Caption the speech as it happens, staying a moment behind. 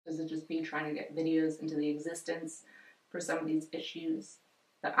This is just me trying to get videos into the existence for some of these issues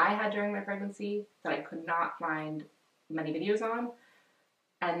that I had during my pregnancy that I could not find many videos on.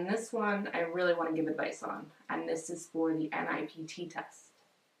 And this one I really want to give advice on. And this is for the NIPT test.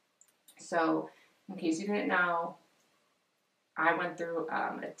 So, in case you didn't know, I went through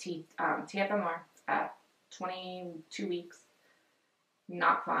a TFMR at 22 weeks.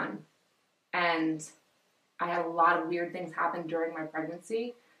 Not fun. And I had a lot of weird things happen during my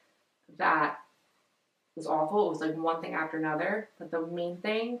pregnancy that was awful. It was like one thing after another. But the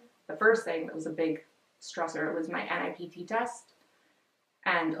first thing that was a big stressor was my NIPT test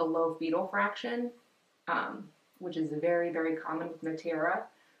and a low fetal fraction, which is very, very common with Natera.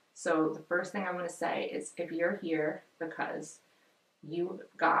 So the first thing I want to say is if you're here because you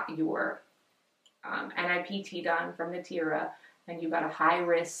got your NIPT done from Natera and you got a high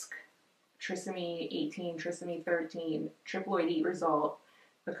risk Trisomy 18, Trisomy 13, Triploidy result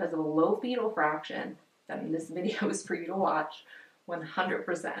because of a low fetal fraction, then this video is for you to watch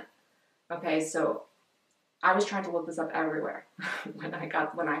 100%. Okay, so I was trying to look this up everywhere when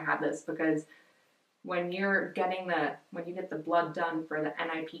I had this, because when you get the blood done for the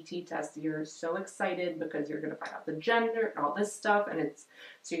NIPT test, you're so excited because you're going to find out the gender and all this stuff, and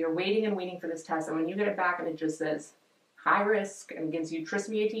so you're waiting and waiting for this test, and when you get it back and it just says high risk and gives you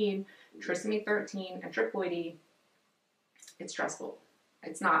Trisomy 18, Trisomy 13, and Triploidy, it's stressful.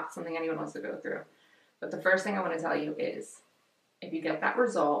 It's not something anyone wants to go through. But the first thing I want to tell you is, if you get that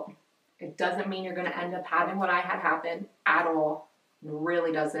result, it doesn't mean you're going to end up having what I had happen at all. It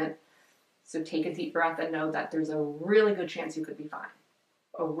really doesn't. So take a deep breath and know that there's a really good chance you could be fine.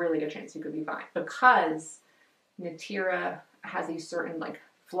 A really good chance you could be fine. Because Natera has these certain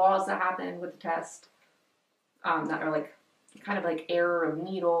flaws that happen with the test that are kind of error of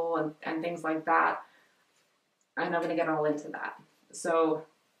needle and things like that. And I'm going to get all into that. So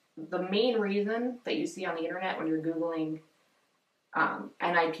the main reason that you see on the internet when you're Googling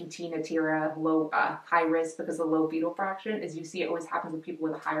NIPT Natera high risk because of low fetal fraction is you see it always happens with people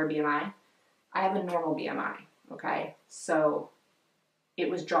with a higher BMI. I have a normal BMI, okay? So it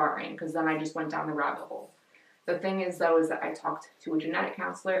was jarring because then I just went down the rabbit hole. The thing is, though, is that I talked to a genetic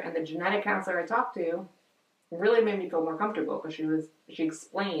counselor, and the genetic counselor I talked to really made me feel more comfortable because she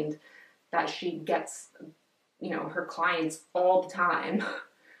explained that she gets, her clients all the time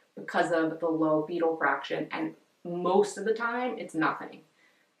because of the low fetal fraction, and most of the time it's nothing.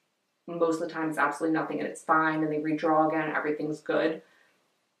 Most of the time it's absolutely nothing and it's fine, and they redraw again and everything's good.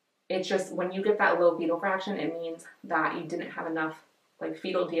 It's just when you get that low fetal fraction, it means that you didn't have enough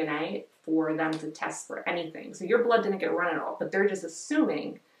fetal DNA for them to test for anything. So your blood didn't get run at all, but they're just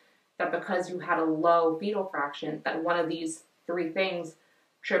assuming that because you had a low fetal fraction, that one of these three things,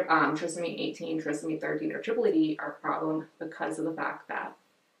 trisomy 18, trisomy 13, or triploidy, are a problem because of the fact that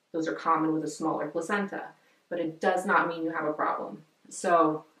those are common with a smaller placenta. But it does not mean you have a problem.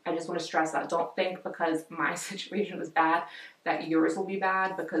 So I just want to stress that. Don't think because my situation was bad that yours will be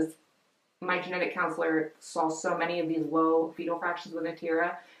bad, because my genetic counselor saw so many of these low fetal fractions with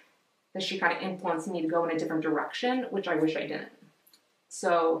Natera that she kind of influenced me to go in a different direction, which I wish I didn't.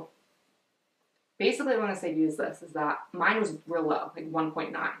 So basically what I want to say to you is this, is that mine was real low,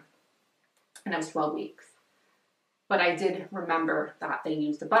 1.9, and I was 12 weeks. But I did remember that they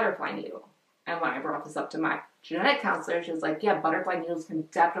used a butterfly needle. And when I brought this up to my genetic counselor, she was like, yeah, butterfly needles can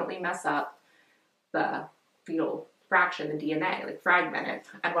definitely mess up the fetal fraction, the DNA, fragment it.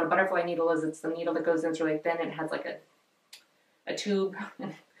 And what a butterfly needle is, it's the needle that goes in, it's really thin, and it has a tube.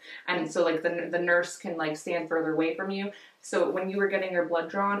 And so the nurse can stand further away from you. So when you were getting your blood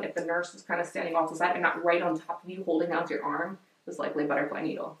drawn, if the nurse was kind of standing off the side and not right on top of you holding onto your arm, it was likely a butterfly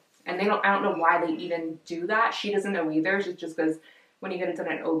needle. And I don't know why they even do that. She doesn't know either. It's just because when you get it done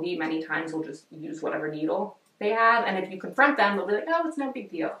at OB, many times they'll just use whatever needle they have. And if you confront them, they'll be like, oh, it's no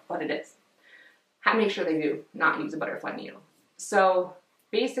big deal. But it is. Make sure they do not use a butterfly needle. So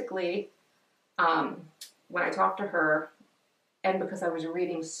basically, when I talked to her, and because I was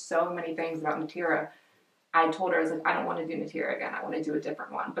reading so many things about Natera, I told her, I was like, I don't want to do Natera again. I want to do a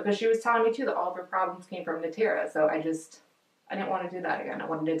different one. Because she was telling me, too, that all of her problems came from Natera. So I didn't want to do that again. I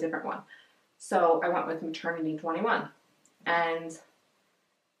wanted a different one. So I went with Maternity 21. And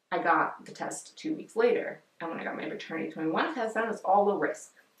I got the test 2 weeks later. And when I got my Maternity 21 test done, it was all low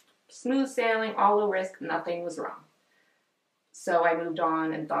risk. Smooth sailing, all low risk, nothing was wrong. So I moved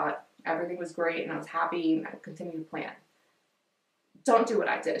on and thought everything was great and I was happy and I continued to plan. Don't do what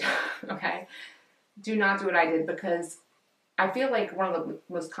I did, okay? Do not do what I did, because I feel like one of the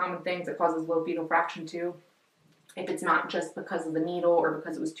most common things that causes low fetal fraction too, if it's not just because of the needle or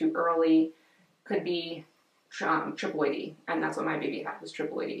because it was too early, could be triploidy, and that's what my baby had, was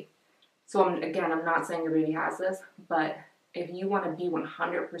triploidy. So I'm not saying your baby has this, but if you want to be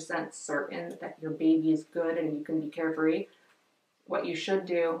 100% certain that your baby is good and you can be carefree, what you should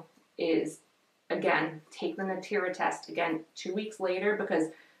do is, again, take the Natera test again 2 weeks later, because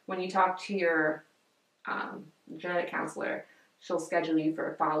when you talk to your genetic counselor, she'll schedule you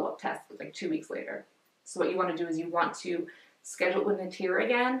for a follow-up test like 2 weeks later. So what you want to do is you want to schedule it with Natera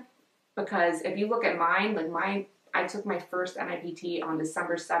again, because if you look at mine, like I took my first NIPT on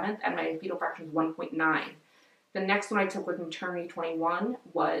December 7th and my fetal fraction was 1.9. The next one I took with Maternity 21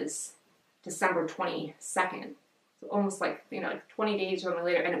 was December 22nd. So almost like 20 days or something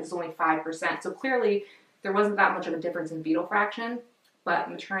later, and it was only 5%. So clearly there wasn't that much of a difference in fetal fraction, but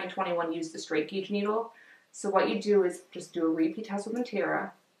Maternity 21 used the straight gauge needle. So what you do is just do a repeat test with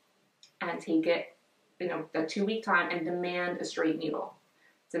Natera and take it, a 2 week time, and demand a straight needle.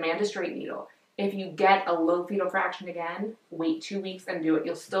 Demand a straight needle. If you get a low fetal fraction again, wait 2 weeks and do it.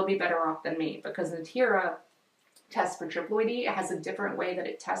 You'll still be better off than me, because Natera tests for triploidy. It has a different way that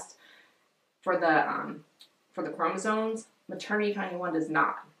it tests for the chromosomes. Maternity 21 does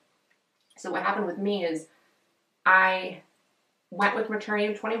not. So what happened with me is I went with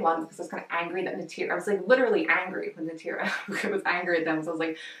Maternity 21 because I was kind of angry that Natera, I was like literally angry with Natera. I was angry at them. So I was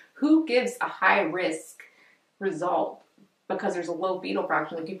like, who gives a high risk result because there's a low fetal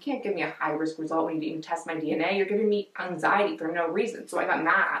fraction? Like, you can't give me a high risk result when you didn't even test my DNA. You're giving me anxiety for no reason. So I got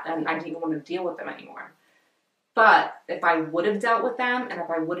mad and I didn't even want to deal with them anymore. But if I would have dealt with them, and if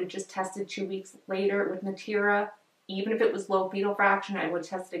I would have just tested 2 weeks later with Natera, even if it was low fetal fraction, I would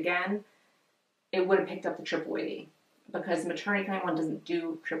test again, it would have picked up the triploidy, because Maternity 21 doesn't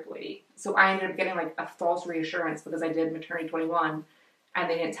do triploidy. So I ended up getting like a false reassurance because I did Maternity 21 and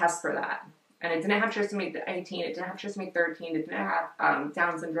they didn't test for that. And it didn't have trisomy 18, it didn't have trisomy 13, it didn't have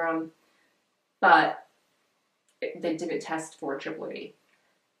Down syndrome, but they didn't test for triploidy.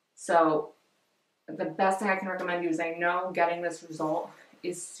 So the best thing I can recommend you is, I know getting this result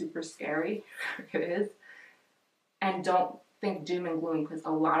is super scary. It is. And don't think doom and gloom, because a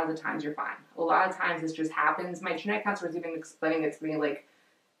lot of the times you're fine. A lot of times this just happens. My genetic counselor was even explaining it to me, like,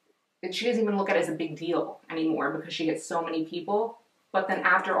 she doesn't even look at it as a big deal anymore because she gets so many people. But then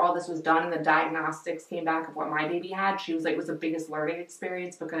after all this was done and the diagnostics came back of what my baby had, she was like, it was the biggest learning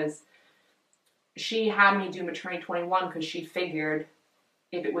experience, because she had me do Maternity 21 because she figured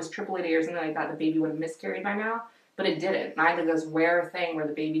if it was triploidy or something like that, the baby would have miscarried by now. But it didn't. And I had this rare thing where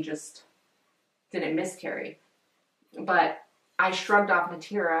the baby just didn't miscarry. But I shrugged off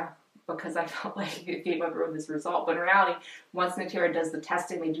Natera because I felt like it gave everyone this result. But in reality, once Natera does the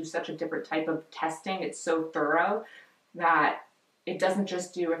testing, they do such a different type of testing. It's so thorough that it doesn't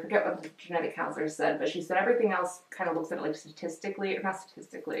just do, I forget what the genetic counselor said, but she said everything else kind of looks at it like statistically, or not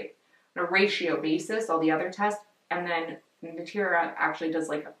statistically, on a ratio basis, all the other tests, and then Natera actually does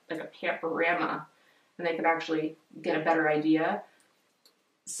like a panorama, and they could actually get a better idea.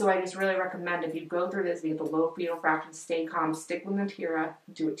 So I just really recommend, if you go through this, you get the low fetal fraction, stay calm, stick with Natera,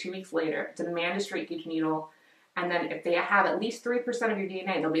 do it 2 weeks later, demand a straight gauge needle, and then if they have at least 3% of your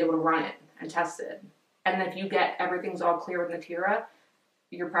DNA, they'll be able to run it and test it. And then if you get everything's all clear with Natera,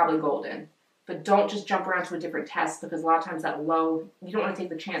 you're probably golden. But don't just jump around to a different test, because a lot of times that low, you don't want to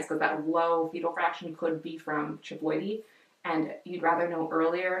take the chance, because that low fetal fraction could be from triploidy, and you'd rather know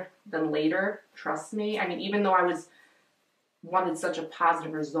earlier than later. Trust me. I mean, even though I wanted such a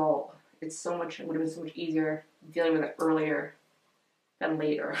positive result, it would have been so much easier dealing with it earlier than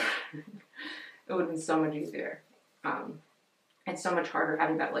later. It would have been so much easier. It's so much harder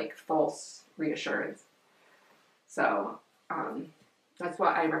having that like false reassurance. So that's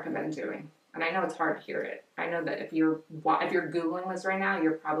what I recommend doing. And I know it's hard to hear it. I know that if you're Googling this right now,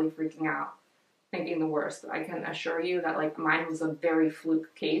 you're probably freaking out, thinking the worst. But I can assure you that like mine was a very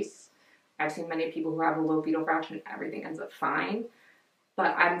fluke case. I've seen many people who have a low fetal fraction, everything ends up fine.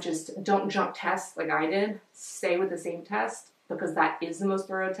 But don't jump tests like I did. Stay with the same test, because that is the most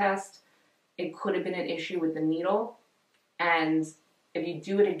thorough test. It could have been an issue with the needle. And if you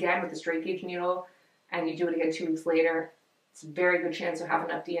do it again with the straight gauge needle, and you do it again 2 weeks later, it's a very good chance you'll have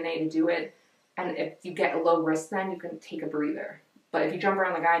enough DNA to do it. And if you get a low risk, then you can take a breather. But if you jump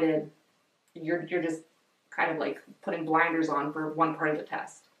around like I did, you're just kind of like putting blinders on for one part of the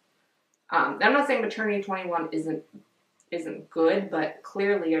test. I'm not saying Maternity 21 isn't good, but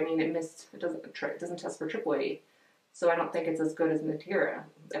clearly, I mean, it doesn't test for triploidy, so I don't think it's as good as Natera.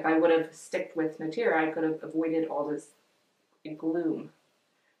 If I would have stuck with Natera, I could have avoided all this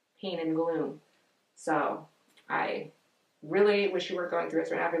pain and gloom. So I really wish you weren't going through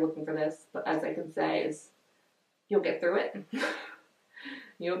this right now if you're looking for this, but as I can say is, you'll get through it.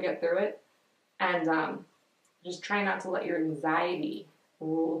 You'll get through it, and just try not to let your anxiety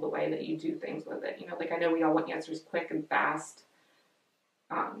rule the way that you do things with it. You know, like I know we all want answers quick and fast,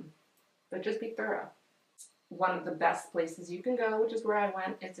 but just be thorough. One of the best places you can go, which is where I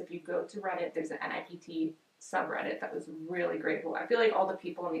went, is if you go to Reddit. There's an NIPT subreddit that was really grateful. I feel like all the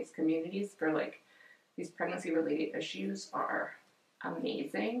people in these communities for like these pregnancy related issues are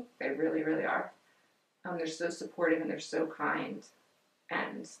amazing. They really, really are. They're so supportive and they're so kind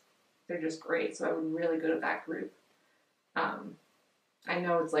and they're just great. So I would really go to that group. I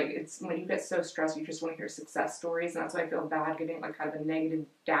know it's when you get so stressed, you just want to hear success stories, and that's why I feel bad giving like kind of a negative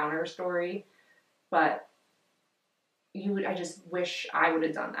downer story. But I just wish I would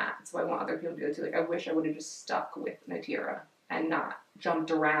have done that. So I want other people to do it too. Like I wish I would have just stuck with Natera and not jumped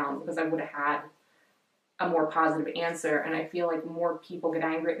around, because I would have had a more positive answer. And I feel like more people get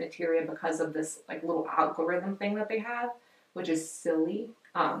angry at Natera because of this like little algorithm thing that they have, which is silly.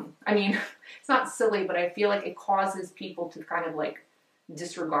 I mean, it's not silly, but I feel like it causes people to kind of like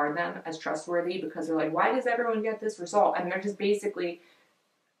disregard them as trustworthy, because they're like, why does everyone get this result? And they're just basically,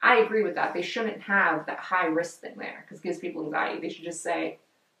 I agree with that. They shouldn't have that high risk thing there because it gives people anxiety. They should just say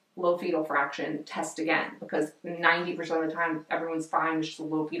low fetal fraction, test again, because 90% of the time everyone's fine. It's just a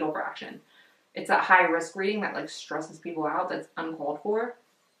low fetal fraction. It's that high risk reading that like stresses people out. That's uncalled for,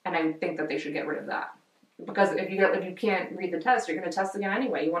 and I think that they should get rid of that. Because if you can't read the test, you're going to test again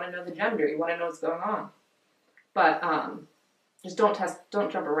anyway. You want to know the gender. You want to know what's going on. But just don't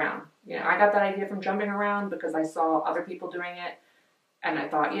jump around. You know, I got that idea from jumping around because I saw other people doing it, and I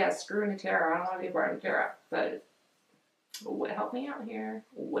thought, yeah, screw Natera. I don't want to be a part of Natera. But it would have helped me out here.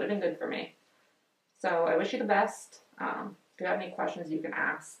 Would have been good for me. So I wish you the best. If you have any questions, you can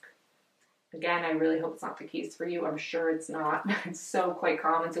ask. Again, I really hope it's not the case for you. I'm sure it's not. It's so quite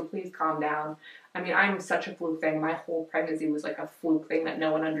common, so please calm down. I mean, I'm such a fluke thing. My whole pregnancy was like a fluke thing that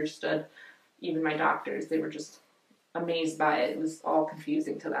no one understood. Even my doctors, they were just amazed by it. It was all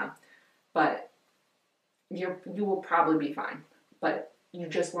confusing to them. But you will probably be fine. But you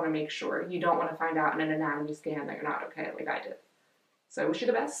just want to make sure. You don't want to find out in an anatomy scan that you're not okay like I did. So I wish you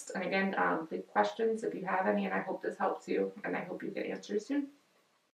the best. And again, big questions if you have any, and I hope this helps you, and I hope you get answers soon.